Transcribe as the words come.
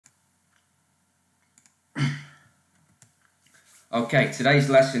Okay, today's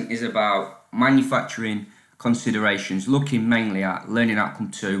lesson is about manufacturing considerations, looking mainly at Learning Outcome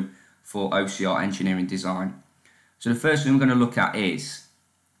 2 for OCR Engineering Design. So the first thing we're going to look at is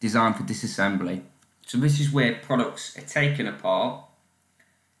design for disassembly. So this is where products are taken apart,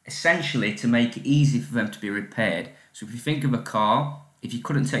 essentially to make it easy for them to be repaired. So if you think of a car, if you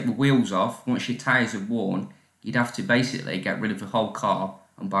couldn't take the wheels off, once your tyres are worn, you'd have to basically get rid of the whole car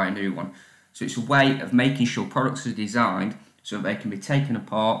and buy a new one. So it's a way of making sure products are designed so that they can be taken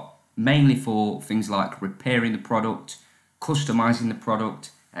apart, mainly for things like repairing the product, customizing the product,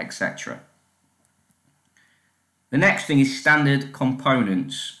 etc. The next thing is standard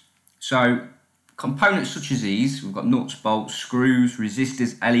components. So components such as these, we've got nuts, bolts, screws,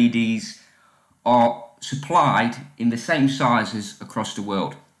 resistors, LEDs, are supplied in the same sizes across the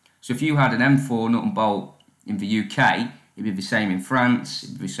world. So if you had an M4 nut and bolt in the UK, it'd be the same in France,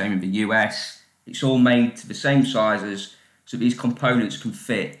 it'd be the same in the US. It's all made to the same sizes, so these components can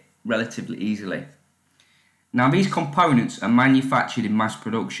fit relatively easily. Now these components are manufactured in mass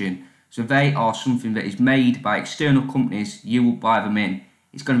production, so they are something that is made by external companies. You will buy them in.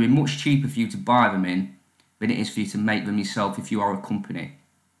 It's going to be much cheaper for you to buy them in than it is for you to make them yourself if you are a company.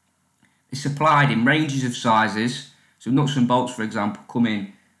 It's supplied in ranges of sizes, so nuts and bolts, for example, come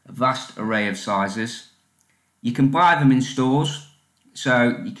in a vast array of sizes. You can buy them in stores,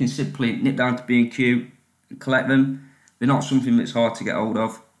 so you can simply nip down to B&Q and collect them. They're not something that's hard to get hold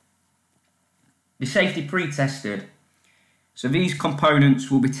of. The safety pre-tested. So these components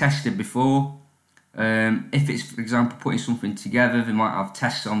will be tested before. If it's, for example, putting something together, they might have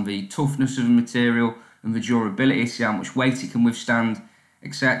tests on the toughness of the material and the durability, see how much weight it can withstand,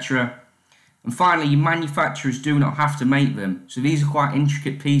 etc. And finally, your manufacturers do not have to make them. So these are quite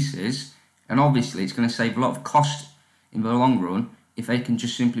intricate pieces, and obviously it's going to save a lot of cost in the long run if they can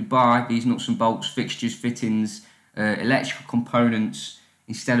just simply buy these nuts and bolts, fixtures, fittings, electrical components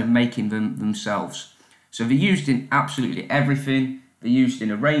instead of making them themselves. So they're used in absolutely everything. They're used in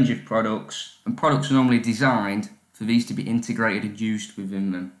a range of products, and products are normally designed for these to be integrated and used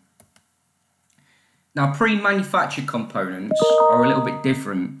within them. Now, pre-manufactured components are a little bit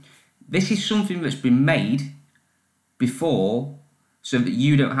different. This is something that's been made before so that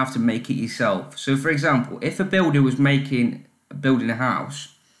you don't have to make it yourself. So for example, if a builder was building a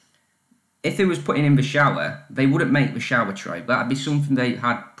house, if they was putting in the shower, they wouldn't make the shower tray. That'd be something they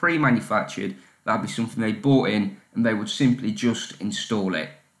had pre-manufactured. That'd be something they bought in, and they would simply just install it.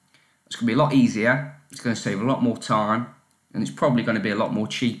 It's going to be a lot easier, it's going to save a lot more time, and it's probably going to be a lot more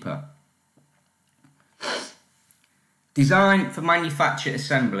cheaper. Design for manufactured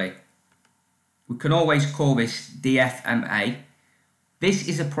assembly. We can always call this DFMA. This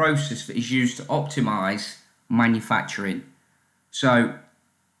is a process that is used to optimize manufacturing. So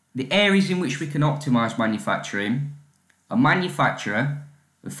the areas in which we can optimize manufacturing are manufacture,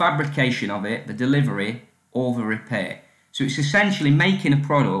 the fabrication of it, the delivery, or the repair. So it's essentially making a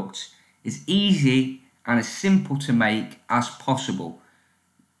product as easy and as simple to make as possible.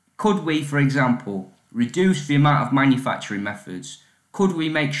 Could we, for example, reduce the amount of manufacturing methods? Could we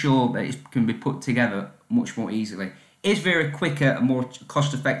make sure that it can be put together much more easily? Is there a quicker and more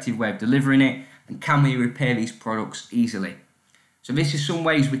cost-effective way of delivering it? And can we repair these products easily? So this is some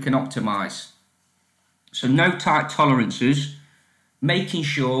ways we can optimize. So no tight tolerances, making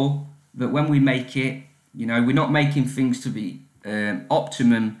sure that when we make it, we're not making things to the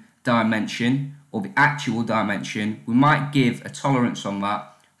optimum dimension or the actual dimension. We might give a tolerance on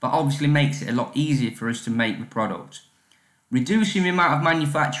that, but obviously makes it a lot easier for us to make the product. Reducing the amount of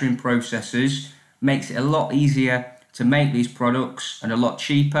manufacturing processes makes it a lot easier to make these products and a lot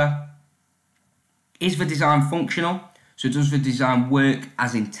cheaper. Is the design functional? So does the design work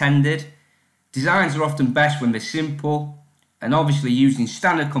as intended? Designs are often best when they're simple, and obviously using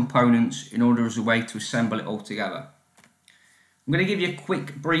standard components in order as a way to assemble it all together. I'm going to give you a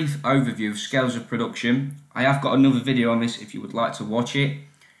quick brief overview of scales of production. I have got another video on this if you would like to watch it.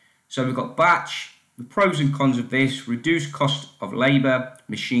 So we've got batch, the pros and cons of this: reduced cost of labour,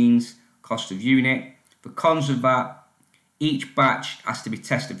 machines, cost of unit. The cons of that: each batch has to be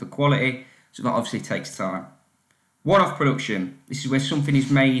tested for quality, so that obviously takes time. One-off production: this is where something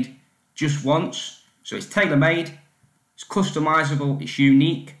is made just once, so it's tailor-made, it's customizable, it's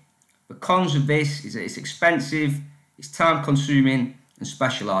unique. The cons of this is that it's expensive, it's time-consuming and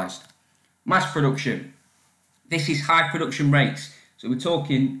specialised. Mass production: this is high production rates, so we're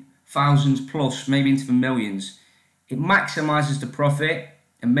talking thousands plus, maybe into the millions. It maximises the profit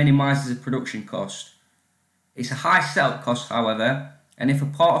and minimises the production cost. It's a high setup cost, however, and if a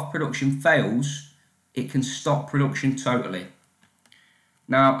part of production fails, it can stop production totally.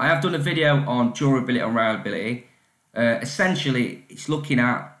 Now, I have done a video on durability and reliability. Essentially, it's looking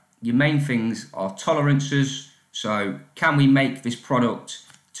at your main things are tolerances. So can we make this product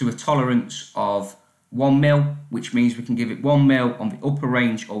to a tolerance of 1 mil, which means we can give it 1 mil on the upper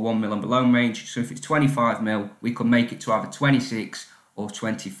range or 1 mil on the lower range. So if it's 25 mil, we can make it to either 26 or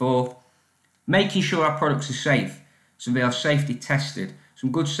 24. Making sure our products are safe, so they are safety tested.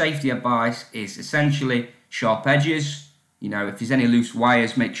 Some good safety advice is essentially sharp edges. You know, if there's any loose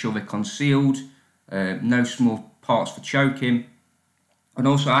wires, make sure they're concealed. No small parts for choking. And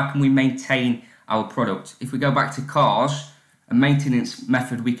also, how can we maintain our product? If we go back to cars, a maintenance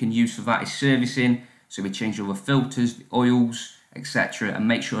method we can use for that is servicing. So we change all the filters, the oils, etc., and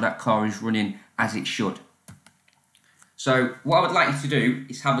make sure that car is running as it should. So what I would like you to do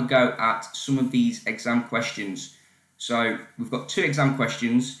is have a go at some of these exam questions. So we've got 2 exam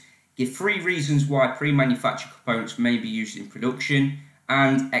questions. Give 3 reasons why pre-manufactured components may be used in production,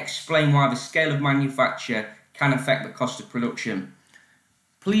 and explain why the scale of manufacture can affect the cost of production.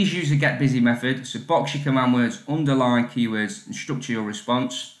 Please use the get busy method. So box your command words, underline keywords, and structure your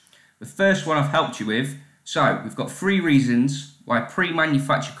response. The first one I've helped you with. So we've got 3 reasons why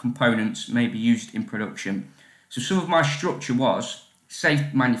pre-manufactured components may be used in production. So some of my structure was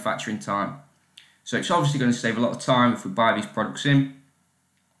save manufacturing time. So it's obviously going to save a lot of time if we buy these products in.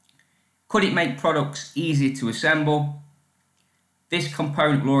 Could it make products easier to assemble? This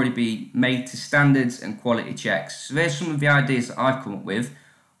component will already be made to standards and quality checks. So there's some of the ideas that I've come up with.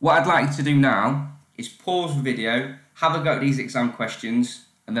 What I'd like you to do now is pause the video, have a go at these exam questions,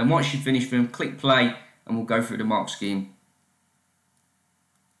 and then once you've finished them, click play and we'll go through the mark scheme.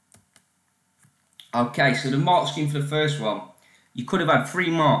 Okay, so the mark scheme for the first one, you could have had 3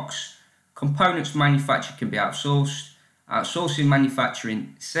 marks. Components manufactured can be outsourced. Outsourcing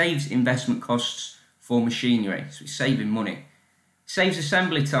manufacturing saves investment costs for machinery, so it's saving money. Saves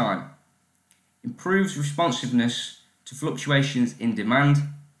assembly time. Improves responsiveness to fluctuations in demand.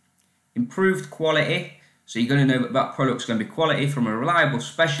 Improved quality, so you're going to know that that product's going to be quality from a reliable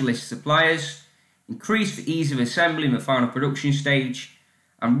specialist suppliers. Increase the ease of assembly in the final production stage.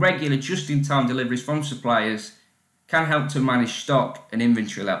 And regular just-in-time deliveries from suppliers can help to manage stock and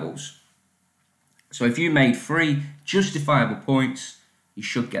inventory levels. So if you made 3 justifiable points, you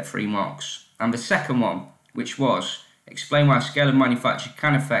should get 3 marks. And the second one, which was explain why scale of manufacture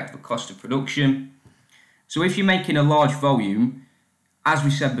can affect the cost of production. So if you're making a large volume, as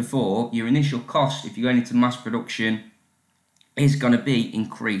we said before, your initial cost, if you're going into mass production, is going to be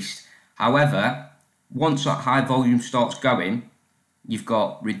increased. However, once that high volume starts going, you've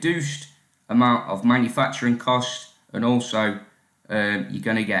got reduced amount of manufacturing cost, and also you're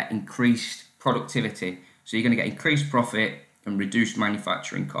going to get increased productivity. So you're going to get increased profit and reduced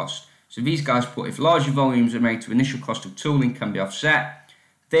manufacturing cost. So these guys put, if larger volumes are made to initial cost of tooling can be offset,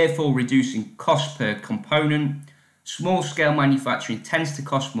 therefore reducing cost per component. Small scale manufacturing tends to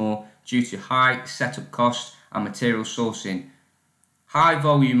cost more due to high setup cost and material sourcing. High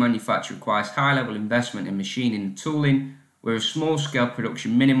volume manufacture requires high level investment in machining and tooling, whereas small scale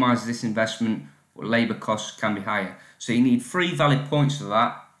production minimises this investment, but labour costs can be higher. So you need 3 valid points for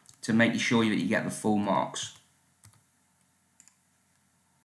that to make sure that you get the full marks.